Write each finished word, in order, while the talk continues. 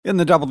In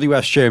the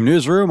WSJM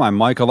newsroom, I'm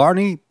Michael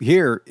Arney.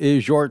 Here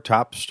is your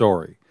top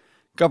story.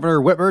 Governor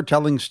Whitmer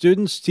telling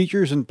students,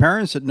 teachers, and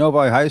parents at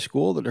Novi High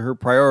School that her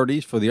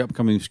priorities for the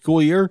upcoming school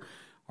year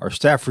are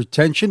staff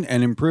retention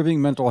and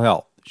improving mental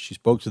health. She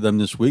spoke to them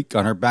this week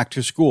on her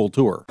back-to-school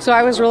tour. So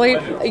I was really,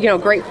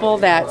 grateful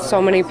that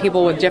so many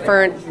people with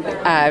different,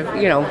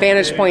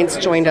 vantage points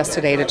joined us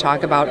today to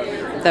talk about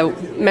the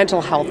mental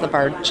health of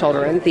our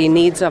children, the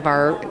needs of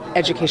our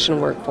education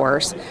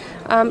workforce,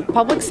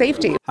 public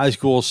safety. High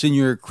school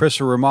senior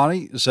Krissa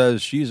Romani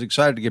says she's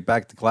excited to get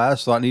back to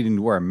class without needing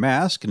to wear a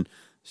mask and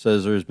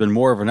says there's been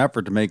more of an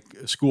effort to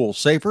make school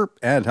safer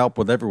and help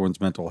with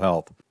everyone's mental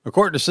health. A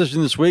court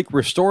decision this week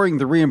restoring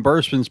the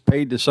reimbursements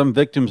paid to some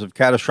victims of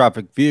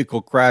catastrophic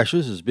vehicle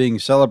crashes is being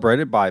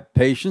celebrated by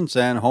patients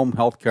and home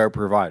health care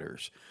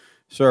providers.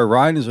 Sarah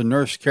Ryan is a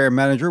nurse care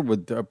manager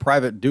with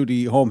private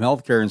duty home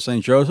health care in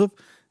St. Joseph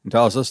and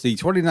tells us the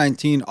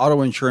 2019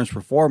 auto insurance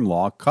reform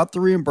law cut the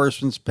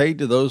reimbursements paid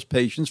to those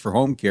patients for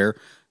home care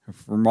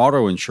from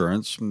auto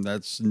insurance.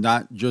 That's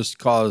not just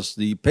caused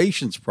the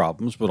patients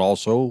problems, but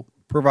also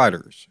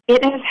providers.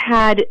 It has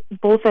had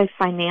both a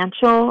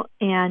financial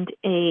and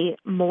a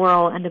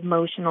moral and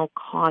emotional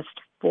cost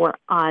for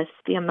us.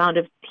 The amount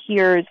of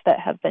tears that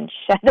have been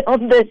shed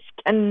on this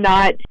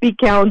cannot be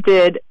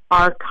counted.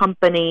 Our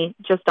company,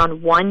 just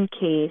on one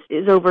case,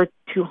 is over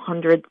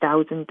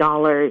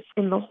 $200,000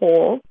 in the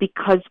hole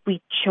because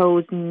we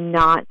chose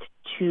not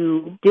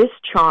to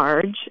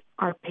discharge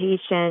our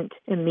patient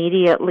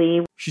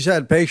immediately. She's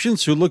had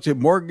patients who looked at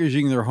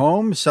mortgaging their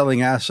home,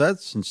 selling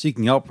assets, and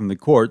seeking help from the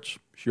courts.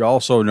 She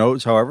also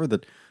notes, however,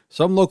 that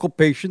some local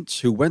patients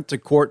who went to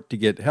court to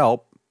get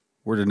help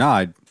were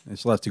denied. They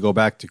still have to go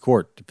back to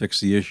court to fix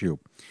the issue.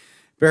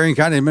 Berrien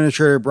County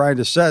Administrator Brian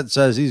Doucette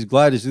says he's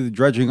glad to see the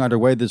dredging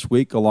underway this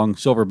week along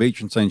Silver Beach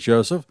and St.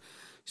 Joseph.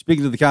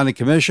 Speaking to the county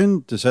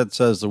commission, Doucette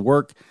says the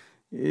work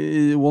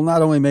will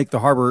not only make the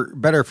harbor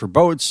better for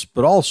boats,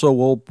 but also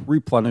will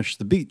replenish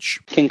the beach.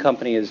 King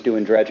Company is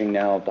doing dredging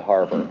now of the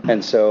harbor,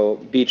 and so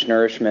beach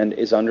nourishment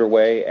is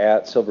underway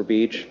at Silver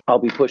Beach. I'll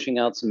be pushing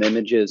out some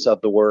images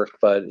of the work,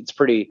 but it's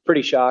pretty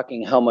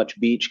shocking how much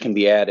beach can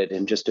be added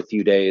in just a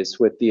few days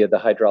with the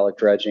hydraulic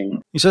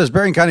dredging. He says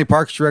Berrien County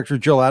Parks Director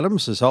Jill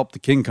Adams has helped the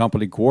King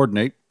Company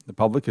coordinate. The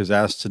public is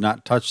asked to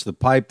not touch the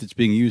pipe that's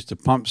being used to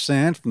pump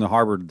sand from the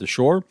harbor to the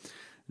shore.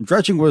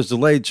 Dredging was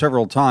delayed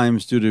several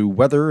times due to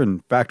weather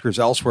and factors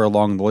elsewhere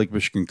along the Lake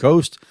Michigan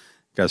coast.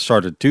 It got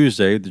started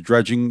Tuesday. The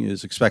dredging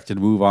is expected to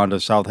move on to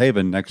South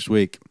Haven next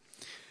week.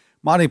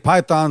 Monty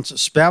Python's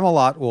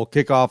Spam-A-Lot will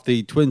kick off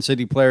the Twin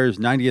City Players'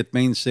 90th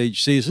main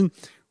stage season.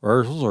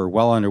 Rehearsals are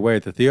well underway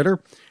at the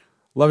theater.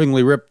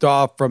 Lovingly ripped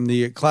off from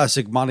the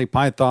classic Monty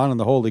Python and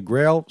the Holy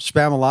Grail,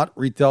 Spam-A-Lot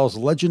retells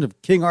the legend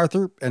of King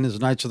Arthur and his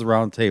Knights of the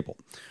Round Table.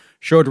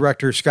 Show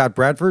director Scott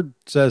Bradford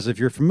says if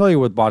you're familiar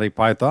with Monty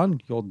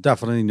Python, you'll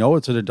definitely know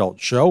it's an adult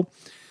show.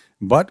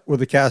 But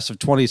with a cast of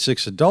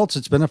 26 adults,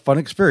 it's been a fun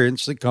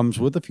experience that comes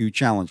with a few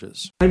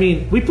challenges. I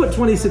mean, we put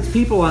 26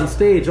 people on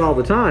stage all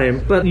the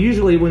time, but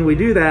usually when we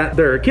do that,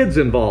 there are kids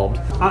involved.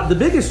 The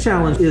biggest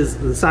challenge is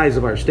the size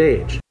of our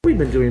stage. We've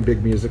been doing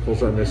big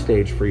musicals on this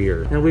stage for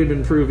years, and we've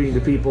been proving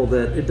to people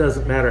that it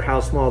doesn't matter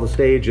how small the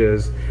stage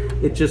is,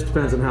 it just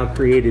depends on how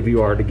creative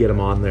you are to get them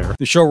on there.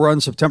 The show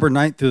runs September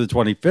 9th through the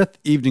 25th,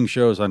 evening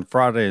shows on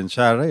Friday and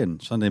Saturday,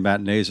 and Sunday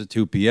matinees at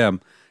 2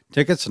 p.m.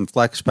 Tickets and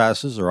flex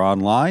passes are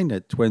online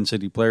at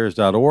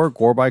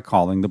twincityplayers.org or by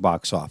calling the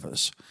box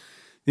office.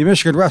 The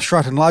Michigan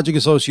Restaurant and Lodging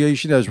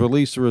Association has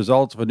released the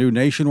results of a new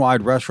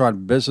nationwide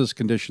restaurant business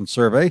conditions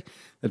survey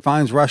that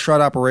finds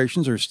restaurant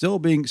operations are still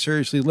being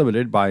seriously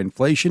limited by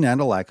inflation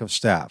and a lack of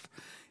staff.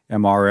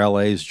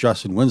 MRLA's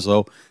Justin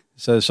Winslow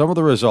says some of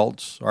the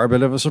results are a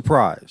bit of a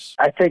surprise.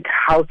 I think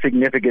how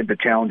significant the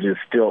challenges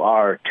still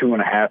are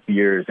 2.5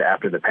 years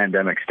after the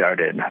pandemic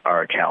started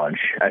are a challenge.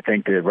 I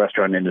think the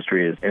restaurant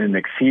industry is in an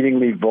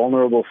exceedingly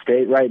vulnerable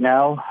state right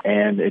now,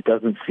 and it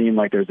doesn't seem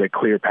like there's a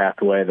clear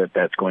pathway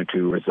that's going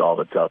to resolve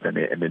itself in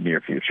the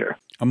near future.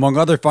 Among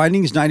other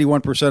findings,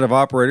 91% of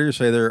operators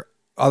say their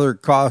other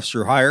costs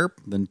are higher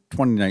than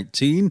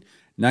 2019.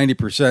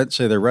 90%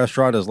 say their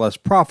restaurant is less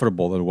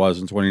profitable than it was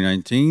in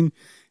 2019.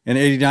 And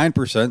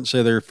 89%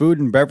 say their food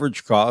and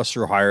beverage costs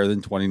are higher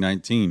than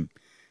 2019.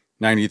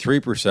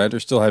 93% are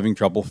still having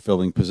trouble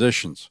filling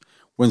positions.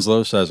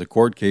 Winslow says a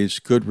court case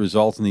could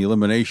result in the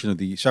elimination of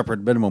the separate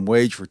minimum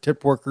wage for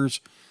tipped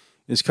workers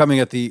is coming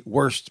at the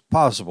worst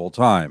possible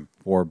time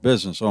for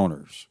business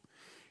owners.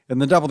 In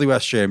the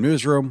WSJM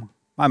newsroom,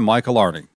 I'm Michael Arney.